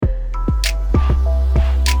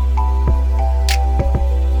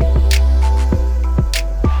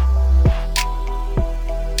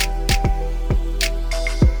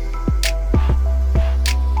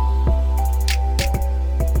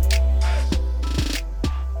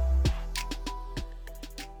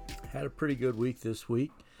Had a pretty good week this week.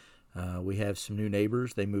 We have some new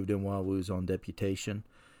neighbors. They moved in while we was on deputation.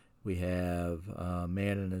 We have a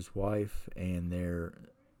man and his wife and their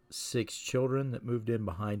 6 children that moved in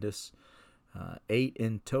behind us. 8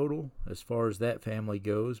 in total as far as that family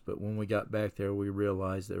goes. But when we got back there, we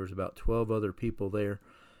realized there was about 12 other people there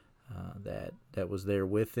that was there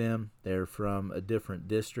with them. They're from a different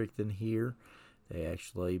district than here. They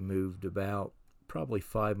actually moved about probably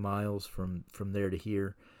 5 miles from there to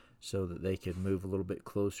here so that they could move a little bit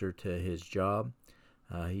closer to his job.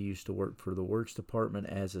 He used to work for the works department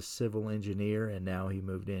as a civil engineer, and now he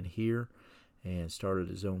moved in here and started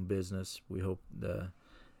his own business. We hope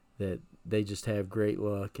that they just have great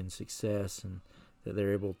luck and success and that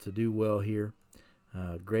they're able to do well here.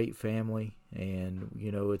 Great family, and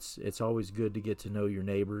it's always good to get to know your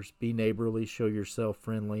neighbors. Be neighborly, show yourself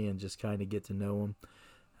friendly, and just kind of get to know them.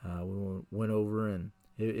 We went over, and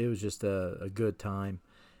it was just a good time.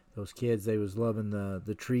 Those kids, they was loving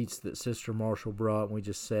the treats that Sister Marshall brought, and we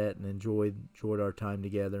just sat and enjoyed our time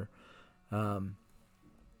together.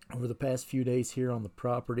 Over the past few days here on the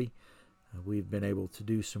property, we've been able to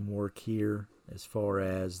do some work here as far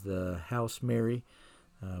as the House Mary,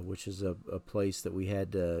 which is a place that we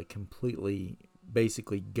had to completely,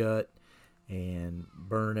 basically gut and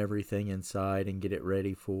burn everything inside and get it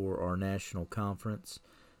ready for our national conference.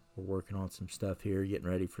 We're working on some stuff here, getting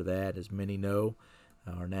ready for that. As many know,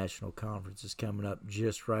 our national conference is coming up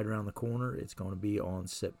just right around the corner. It's going to be on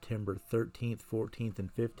September 13th, 14th,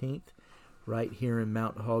 and 15th, right here in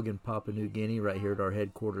Mount Hagen, Papua New Guinea, right here at our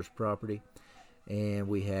headquarters property. And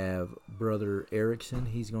we have Brother Erickson,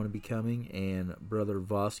 he's going to be coming, and Brother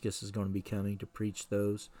Vasquez is going to be coming to preach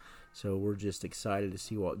those. So we're just excited to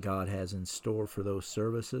see what God has in store for those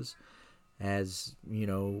services. As you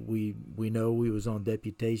know, we know we was on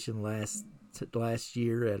deputation last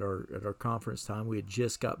year at our conference time. We had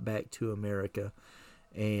just got back to America,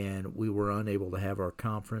 and we were unable to have our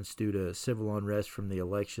conference due to civil unrest from the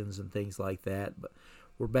elections and things like that. But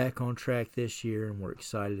we're back on track this year, and we're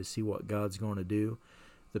excited to see what God's going to do.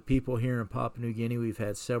 The people here in Papua New Guinea, we've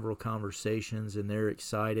had several conversations, and they're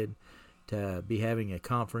excited to be having a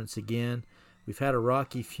conference again. We've had a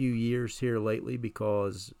rocky few years here lately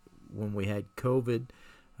because when we had COVID,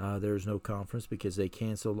 there was no conference because they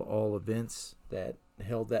canceled all events that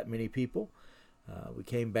held that many people. We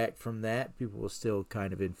came back from that. People were still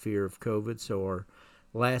kind of in fear of COVID. So our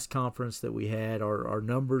last conference that we had, our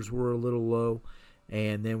numbers were a little low.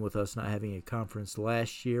 And then with us not having a conference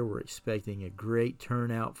last year, we're expecting a great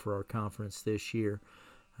turnout for our conference this year.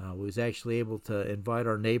 We was actually able to invite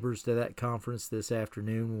our neighbors to that conference this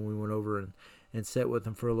afternoon when we went over and sat with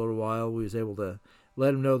them for a little while. We was able to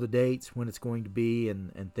let them know the dates, when it's going to be,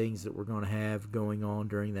 and things that we're going to have going on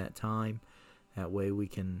during that time. That way we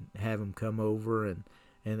can have them come over and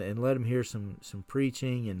let them hear some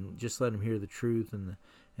preaching and just let them hear the truth and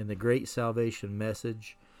the great salvation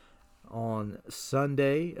message. On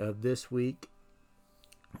Sunday of this week,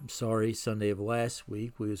 Sunday of last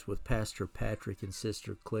week, we was with Pastor Patrick and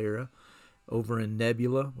Sister Clara over in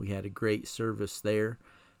Nebula. We had a great service there.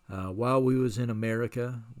 While we was in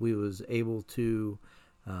America, we was able to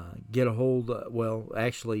get a hold,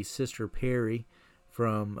 actually Sister Perry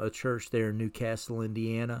from a church there in Newcastle,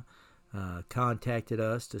 Indiana, contacted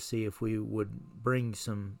us to see if we would bring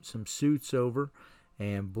some suits over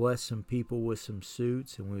and bless some people with some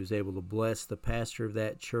suits, and we was able to bless the pastor of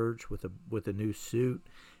that church with a new suit.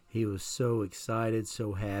 He was so excited,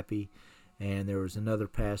 so happy. And there was another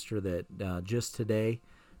pastor that just today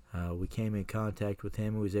we came in contact with him,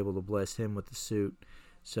 and we was able to bless him with the suit.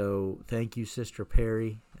 So thank you, Sister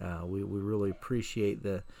Perry. We really appreciate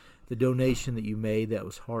the donation that you made. That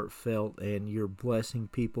was heartfelt, and you're blessing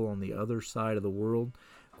people on the other side of the world.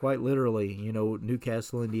 Quite literally,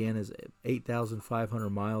 Newcastle, Indiana is 8,500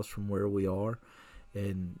 miles from where we are,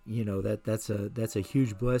 and that's a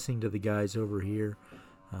huge blessing to the guys over here,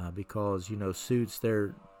 because suits,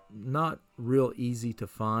 they're not real easy to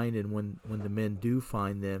find, and when the men do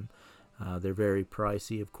find them, they're very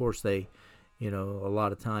pricey. Of course, they, a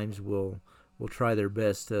lot of times will try their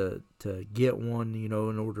best to get one, in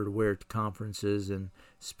order to wear to conferences and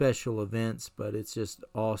special events. But it's just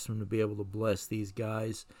awesome to be able to bless these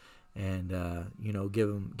guys and, give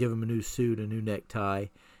them a new suit, a new necktie,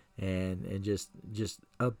 and just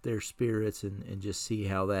up their spirits and just see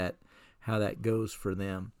how that goes for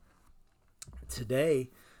them.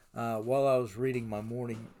 Today, while I was reading my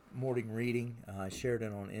morning reading, I shared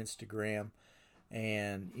it on Instagram.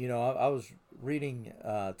 And, I was reading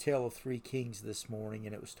Tale of Three Kings this morning,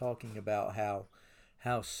 and it was talking about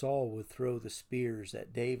how Saul would throw the spears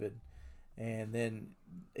at David. And then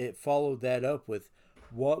it followed that up with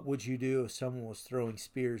what would you do if someone was throwing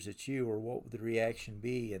spears at you, or what would the reaction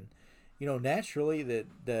be? And naturally,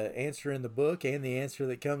 the answer in the book and the answer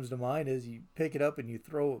that comes to mind is you pick it up and you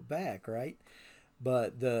throw it back, right?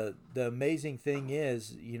 But the amazing thing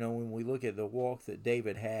is, when we look at the walk that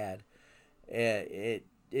David had,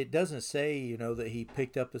 it doesn't say, that he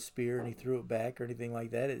picked up a spear and he threw it back or anything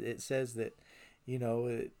like that. It says that,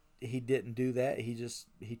 he didn't do that.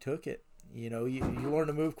 He took it. You learn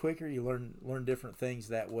to move quicker. You learn different things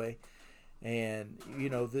that way. And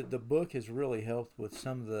the book has really helped with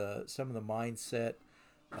some of the mindset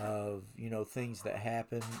of things that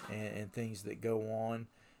happen, and things that go on,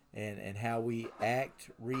 and how we act,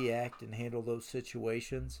 react, and handle those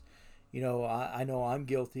situations. I know I'm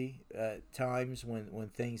guilty at times when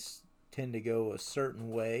things tend to go a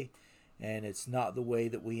certain way, and it's not the way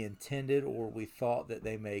that we intended or we thought that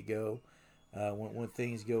they may go. When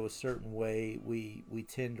things go a certain way, we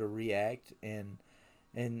tend to react, and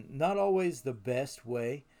not always the best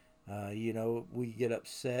way. We get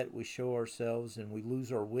upset, we show ourselves, and we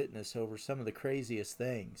lose our witness over some of the craziest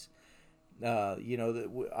things. That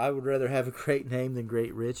I would rather have a great name than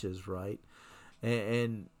great riches, right?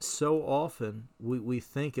 And so often we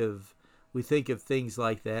think of things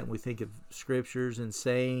like that, and we think of scriptures and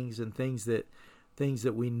sayings and things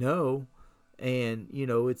that we know. And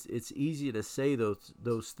it's easy to say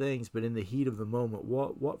those things, but in the heat of the moment,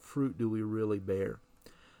 what fruit do we really bear?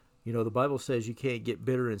 The Bible says you can't get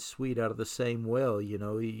bitter and sweet out of the same well. You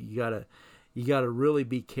gotta really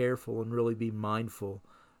be careful and really be mindful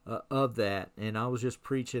of that. And I was just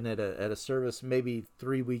preaching at a service maybe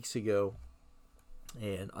 3 weeks ago,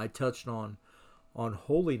 and I touched on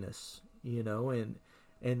holiness. And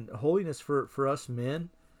holiness for us men.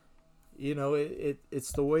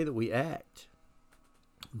 It's the way that we act,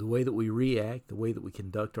 the way that we react, the way that we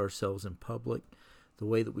conduct ourselves in public, the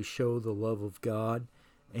way that we show the love of God.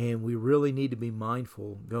 And we really need to be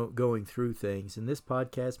mindful going through things. And this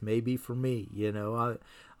podcast may be for me.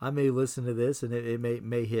 I may listen to this and it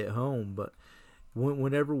may hit home. But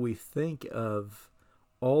whenever we think of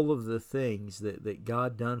all of the things that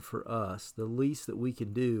God done for us, the least that we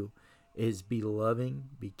can do is be loving,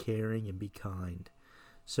 be caring, and be kind.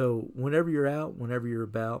 So whenever you're out, whenever you're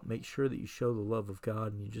about, make sure that you show the love of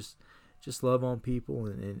God, and you just love on people,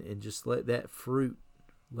 and just let that fruit,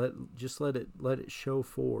 let it show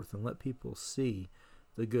forth, and let people see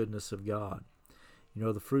the goodness of God.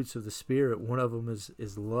 The fruits of the Spirit, one of them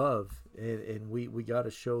is love, and we got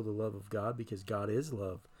to show the love of God, because God is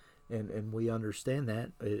love, and we understand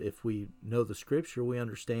that. If we know the Scripture, we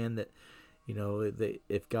understand that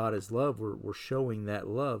if God is love, we're showing that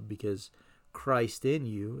love, because Christ in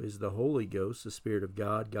you is the Holy Ghost, the Spirit of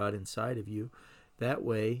God inside of you. That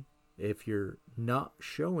way, if you're not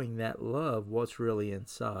showing that love, what's really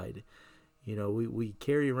inside? We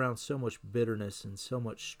carry around so much bitterness and so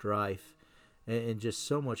much strife, and just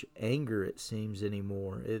so much anger, it seems,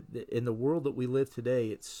 anymore. In the world that we live today,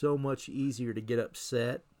 it's so much easier to get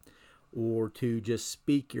upset or to just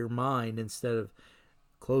speak your mind instead of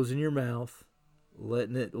closing your mouth,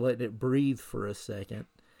 letting it breathe for a second,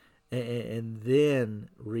 and then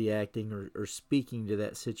reacting or speaking to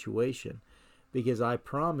that situation. Because I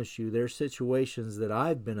promise you, there's situations that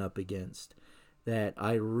I've been up against that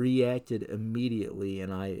I reacted immediately,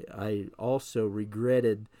 and I also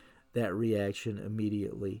regretted that reaction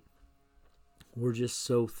immediately. We're just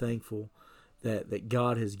so thankful that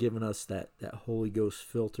God has given us that Holy Ghost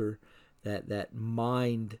filter, that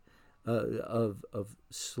mind of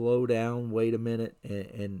slow down, wait a minute,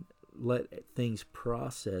 and let things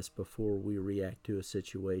process before we react to a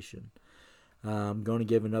situation. I'm going to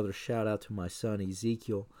give another shout out to my son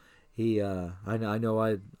Ezekiel. I know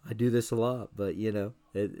I do this a lot, but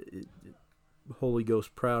Holy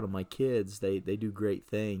Ghost proud of my kids. They do great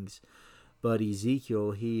things. But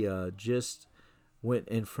Ezekiel, he just went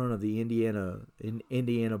in front of the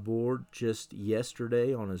Indiana board just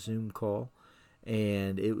yesterday on a Zoom call,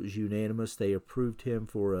 and it was unanimous. They approved him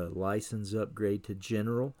for a license upgrade to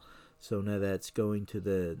general. So now that's going to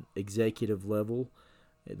the executive level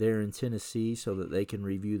there in Tennessee, so that they can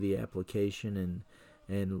review the application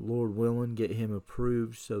and Lord willing, get him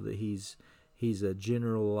approved so that he's a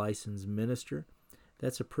general licensed minister.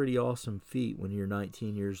 That's a pretty awesome feat when you're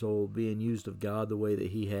 19 years old, being used of God the way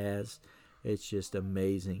that he has. It's just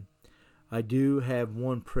amazing. I do have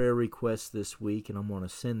one prayer request this week, and I'm going to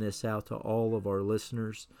send this out to all of our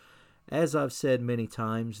listeners. As I've said many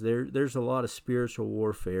times, there's a lot of spiritual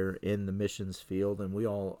warfare in the missions field, and we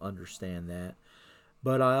all understand that.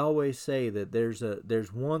 But I always say that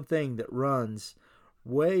there's one thing that runs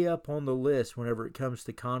way up on the list whenever it comes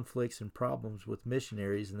to conflicts and problems with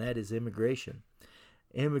missionaries, and that is immigration.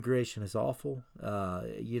 Immigration is awful.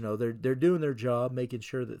 They're doing their job, making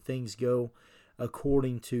sure that things go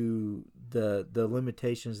according to the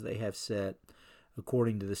limitations they have set,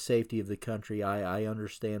 according to the safety of the country. I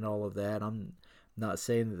understand all of that. I'm not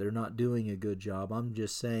saying that they're not doing a good job. I'm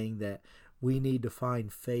just saying that we need to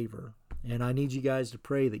find favor. And I need you guys to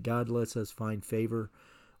pray that God lets us find favor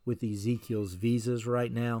with Ezekiel's visas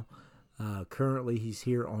right now. Currently, he's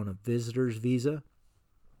here on a visitor's visa,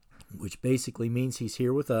 which basically means he's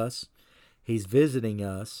here with us. He's visiting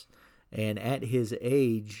us. And at his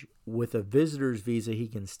age, with a visitor's visa, he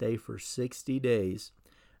can stay for 60 days,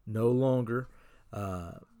 no longer.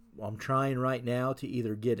 I'm trying right now to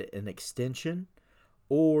either get an extension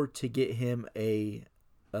or to get him a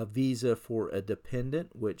visa for a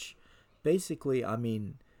dependent, which basically, I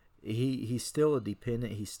mean, he's still a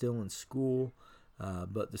dependent. He's still in school.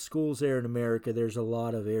 But the schools there in America, there's a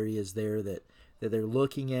lot of areas there that they're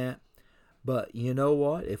looking at. But you know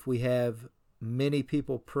what? If we have many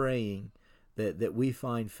people praying that we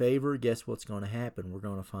find favor, guess what's going to happen? We're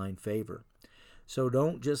going to find favor. So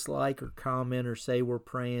don't just like or comment or say we're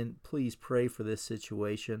praying. Please pray for this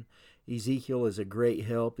situation. Ezekiel is a great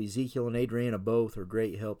help. Ezekiel and Adriana both are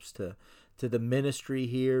great helps to the ministry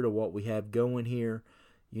here, to what we have going here.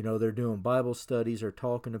 You know, they're doing Bible studies, they're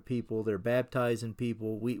talking to people, they're baptizing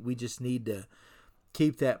people. We just need to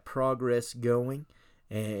keep that progress going,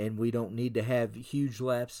 and we don't need to have huge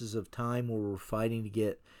lapses of time where we're fighting to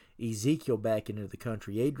get Ezekiel back into the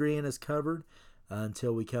country. Adriana's covered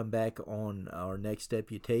until we come back on our next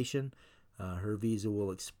deputation. Her visa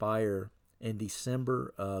will expire in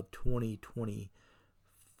December of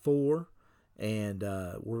 2024, and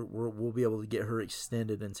we'll be able to get her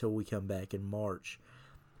extended until we come back in March.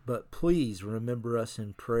 But please remember us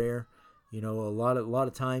in prayer. You know, a lot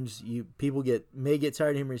of times people may get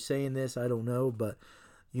tired of me saying this. I don't know, but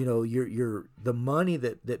you know, the money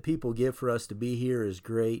that people give for us to be here is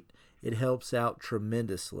great. It helps out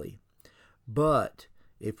tremendously. But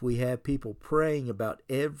if we have people praying about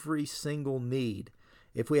every single need,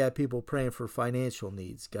 if we have people praying for financial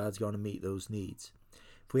needs, God's going to meet those needs.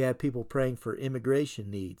 If we have people praying for immigration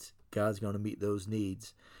needs, God's going to meet those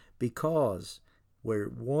needs. Because where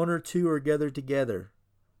one or two are gathered together,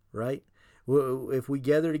 right? If we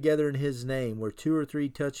gather together in His name, where 2 or 3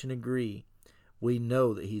 touch and agree, we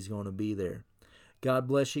know that He's going to be there. God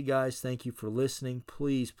bless you guys. Thank you for listening.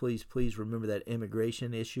 Please, please, please remember that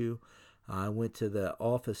immigration issue. I went to the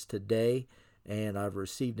office today, and I've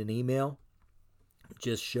received an email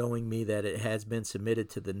just showing me that it has been submitted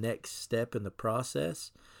to the next step in the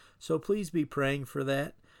process. So please be praying for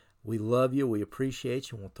that. We love you. We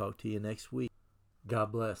appreciate you. And we'll talk to you next week.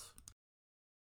 God bless.